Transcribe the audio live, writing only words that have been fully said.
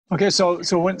Okay, so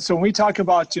when we talk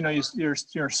about,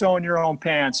 you're sewing your own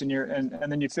pants and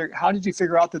then you figure, how did you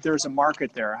figure out that there was a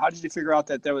market there? How did you figure out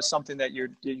that there was something that you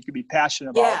could be passionate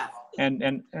about? Yeah.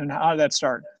 And how did that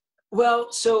start?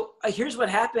 Well, so here's what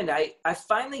happened. I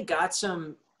finally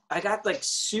I got like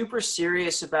super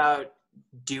serious about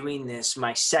doing this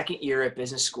my second year at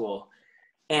business school.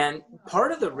 And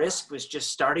part of the risk was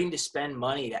just starting to spend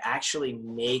money to actually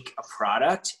make a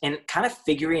product and kind of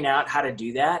figuring out how to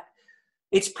do that.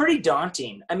 It's pretty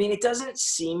daunting. I mean,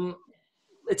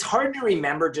 it's hard to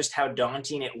remember just how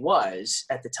daunting it was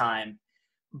at the time.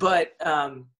 But,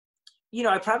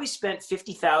 I probably spent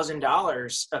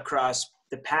 $50,000 across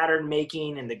the pattern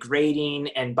making and the grading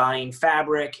and buying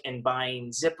fabric and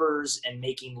buying zippers and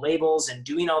making labels and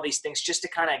doing all these things just to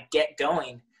kind of get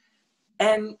going.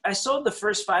 And I sold the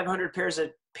first 500 pairs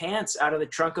of pants out of the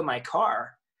trunk of my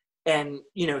car and,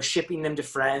 shipping them to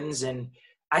friends. And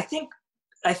I think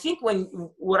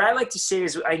what I like to say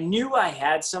is I knew I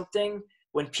had something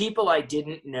when people I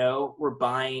didn't know were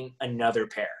buying another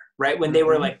pair, right? When they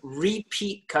were like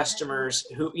repeat customers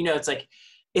who, it's like,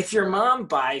 if your mom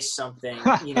buys something,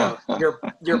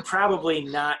 you're probably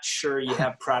not sure you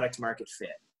have product market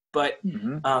fit. But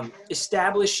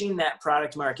establishing that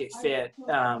product market fit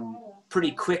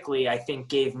pretty quickly, I think,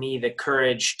 gave me the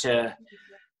courage to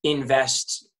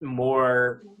invest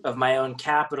more of my own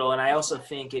capital. And I also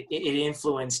think it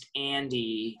influenced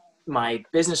Andy, my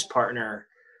business partner,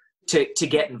 to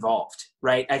get involved,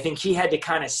 right? I think he had to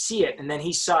kind of see it, and then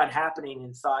he saw it happening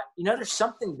and thought, there's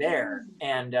something there.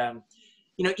 And,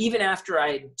 even after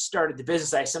I started the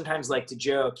business, I sometimes like to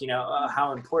joke,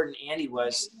 how important Andy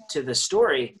was to the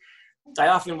story. I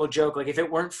often will joke, like, if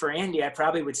it weren't for Andy, I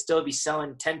probably would still be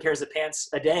selling 10 pairs of pants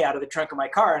a day out of the trunk of my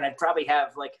car. And I'd probably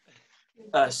have like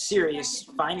a serious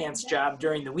finance job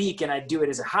during the week, and I'd do it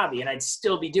as a hobby, and I'd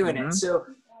still be doing it. So,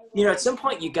 at some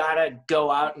point you got to go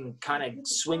out and kind of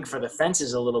swing for the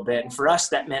fences a little bit. And for us,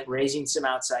 that meant raising some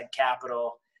outside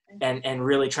capital and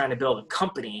really trying to build a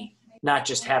company, not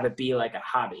just have it be like a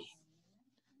hobby.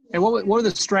 And what were the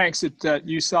strengths that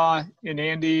you saw in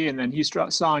Andy, and then he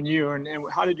saw in you, and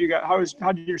how did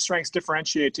your strengths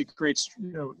differentiate to create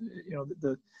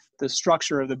the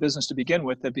structure of the business to begin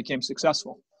with that became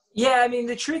successful? Yeah, I mean,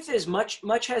 the truth is much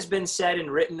has been said and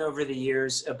written over the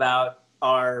years about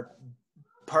our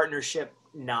partnership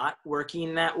not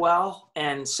working that well,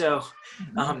 and so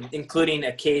including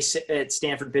a case at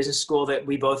Stanford Business School that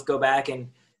we both go back and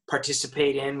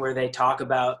participate in, where they talk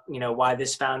about, why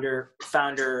this founder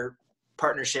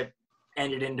partnership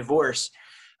ended in divorce.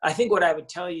 I think what I would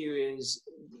tell you is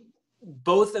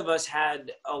both of us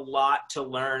had a lot to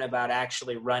learn about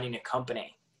actually running a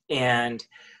company and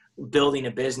building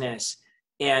a business.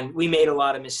 And we made a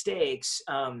lot of mistakes.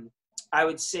 I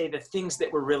would say the things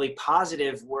that were really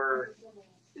positive were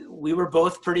we were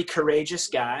both pretty courageous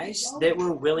guys that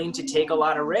were willing to take a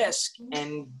lot of risk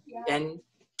and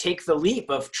take the leap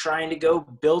of trying to go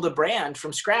build a brand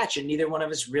from scratch. And neither one of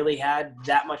us really had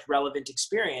that much relevant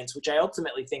experience, which I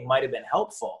ultimately think might've been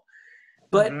helpful.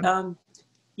 But,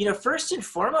 first and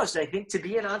foremost, I think to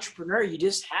be an entrepreneur, you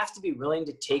just have to be willing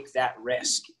to take that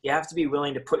risk. You have to be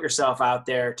willing to put yourself out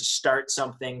there, to start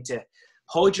something, to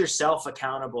hold yourself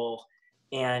accountable.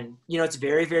 And, it's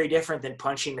very, very different than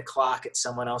punching the clock at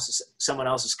someone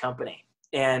else's company.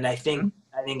 And I think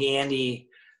Andy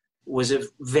was a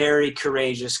very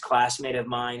courageous classmate of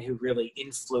mine who really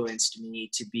influenced me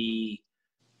to be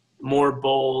more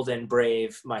bold and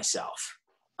brave myself.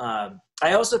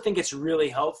 I also think it's really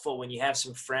helpful when you have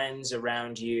some friends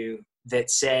around you that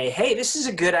say, hey, this is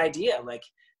a good idea. Like,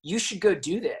 you should go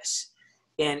do this.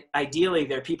 And ideally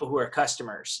they're people who are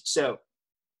customers. So,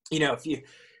 if you,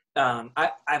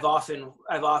 I've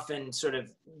often sort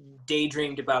of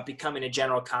daydreamed about becoming a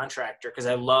general contractor because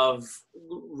I love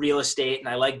real estate and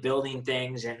I like building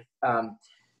things. And,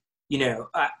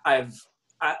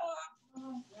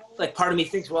 like, part of me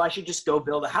thinks, well, I should just go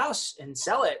build a house and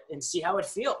sell it and see how it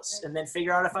feels, and then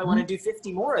figure out if I want to do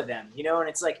 50 more of them, and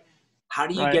it's like, how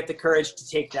do you get the courage to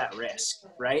take that risk,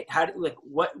 right?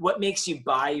 What makes you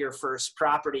buy your first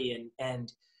property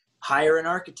and hire an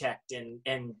architect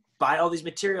and buy all these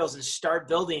materials and start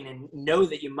building and know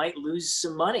that you might lose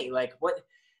some money? Like,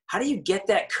 how do you get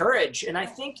that courage? And I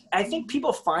think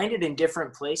people find it in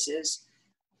different places.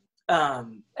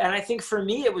 And I think for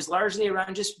me, it was largely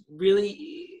around just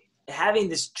really having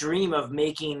this dream of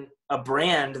making a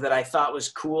brand that I thought was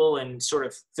cool and sort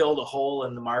of filled a hole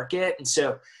in the market. And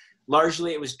so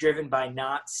largely it was driven by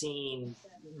not seeing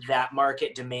that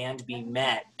market demand be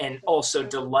met, and also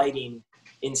delighting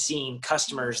in seeing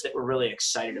customers that were really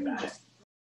excited about it.